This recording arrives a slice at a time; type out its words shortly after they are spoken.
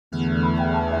Hello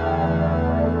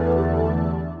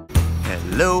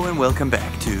and welcome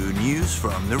back to News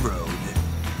from the Road.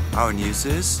 Our news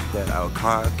is that our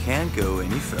car can't go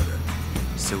any further,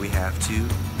 so we have to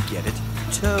get it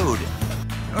towed.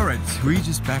 Alright, we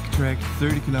just backtracked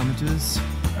 30 kilometers.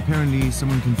 Apparently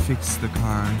someone can fix the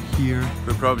car here.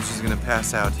 We're probably just gonna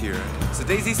pass out here. So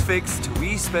Daisy's fixed,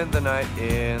 we spent the night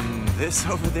in this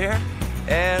over there,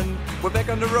 and we're back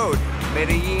on the road.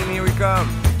 Medellin, here we come.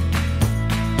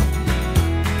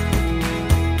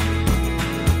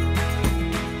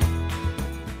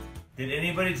 Did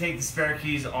anybody take the spare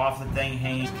keys off the thing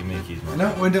hanging? Give me the keys, man.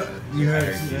 No, you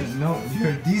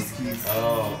heard these keys.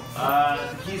 Oh,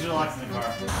 the keys are locked in the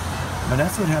car. But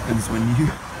that's what happens when you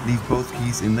leave both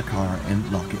keys in the car and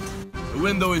lock it. The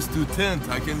window is too tint,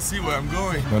 I can see where I'm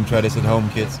going. Don't try this at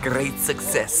home, kids. Great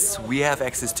success. We have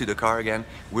access to the car again.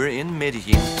 We're in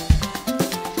Medellin.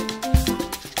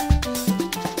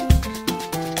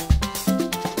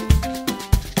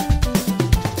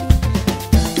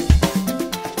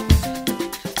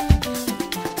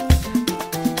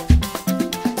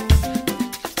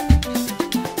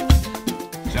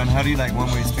 How do you like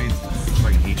one-way streets? I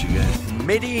fucking hate you guys.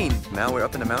 Medellin! Now we're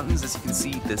up in the mountains. As you can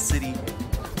see, the city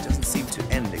doesn't seem to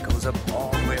end. It goes up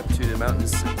all the way up to the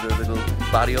mountains, the little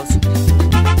barrios.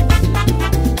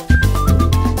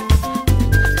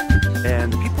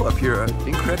 And the people up here are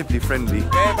incredibly friendly.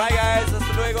 Okay, bye guys!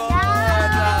 Hasta luego!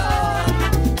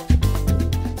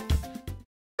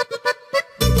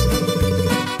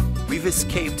 We've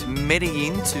escaped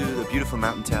Medellin to the beautiful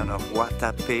mountain town of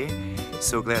Guatapé.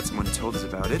 So glad someone told us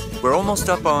about it. We're almost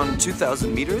up on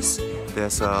 2,000 meters.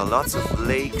 There's lots of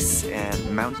lakes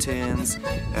and mountains,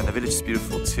 and the village is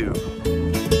beautiful too.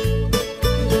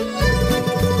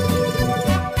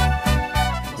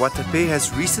 Guatapé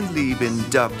has recently been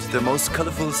dubbed the most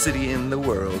colorful city in the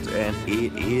world, and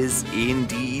it is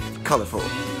indeed colorful.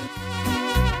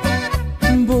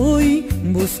 Voy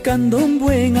buscando un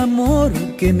buen amor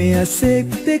que me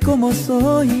acepte como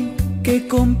soy, que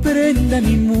comprenda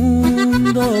mi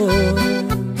mundo.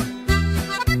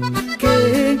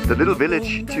 The little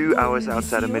village 2 hours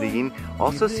outside of Medellin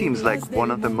also seems like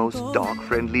one of the most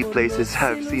dog-friendly places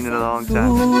I've seen in a long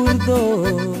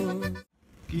time.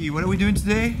 Gee, what are we doing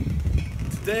today?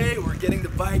 Today we're getting the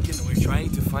bike and we're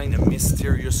trying to find a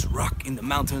mysterious rock in the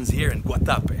mountains here in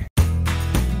Guatapé.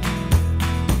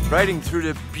 Riding through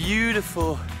the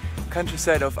beautiful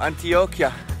countryside of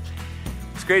Antioquia.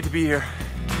 It's great to be here.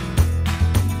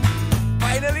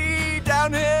 Finally,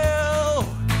 downhill!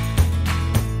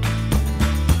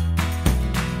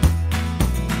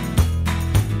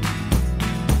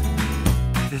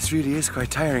 This really is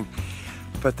quite tiring,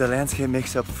 but the landscape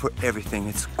makes up for everything.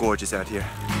 It's gorgeous out here.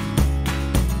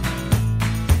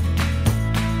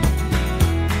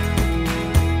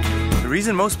 The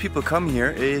reason most people come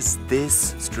here is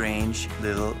this strange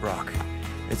little rock.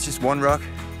 It's just one rock,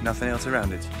 nothing else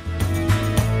around it.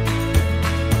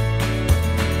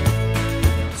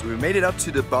 So we made it up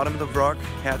to the bottom of the rock,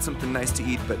 had something nice to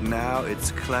eat, but now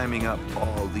it's climbing up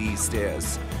all these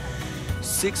stairs.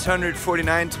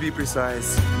 649 to be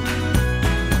precise.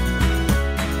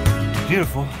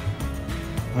 Beautiful.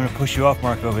 I'm gonna push you off,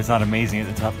 Marco, if it's not amazing at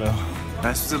the top though.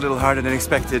 That's just a little harder than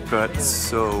expected, but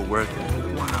so worth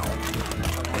it. Wow.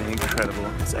 Incredible.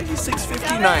 It's actually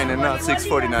 659 and not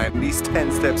 649. These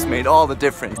 10 steps made all the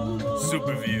difference.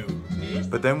 Super view.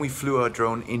 But then we flew our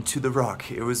drone into the rock.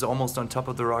 It was almost on top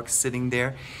of the rock sitting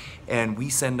there, and we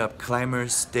send up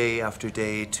climbers day after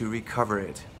day to recover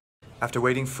it. After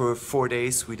waiting for 4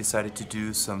 days, we decided to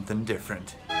do something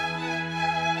different.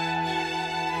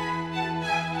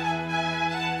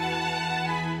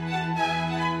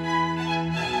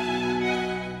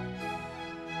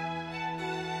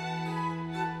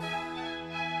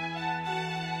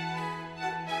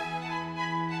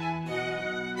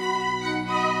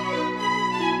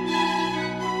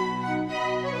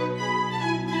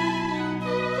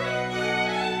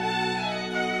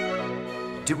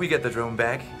 Did we get the drone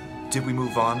back? Did we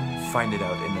move on? Find it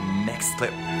out in the next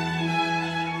clip.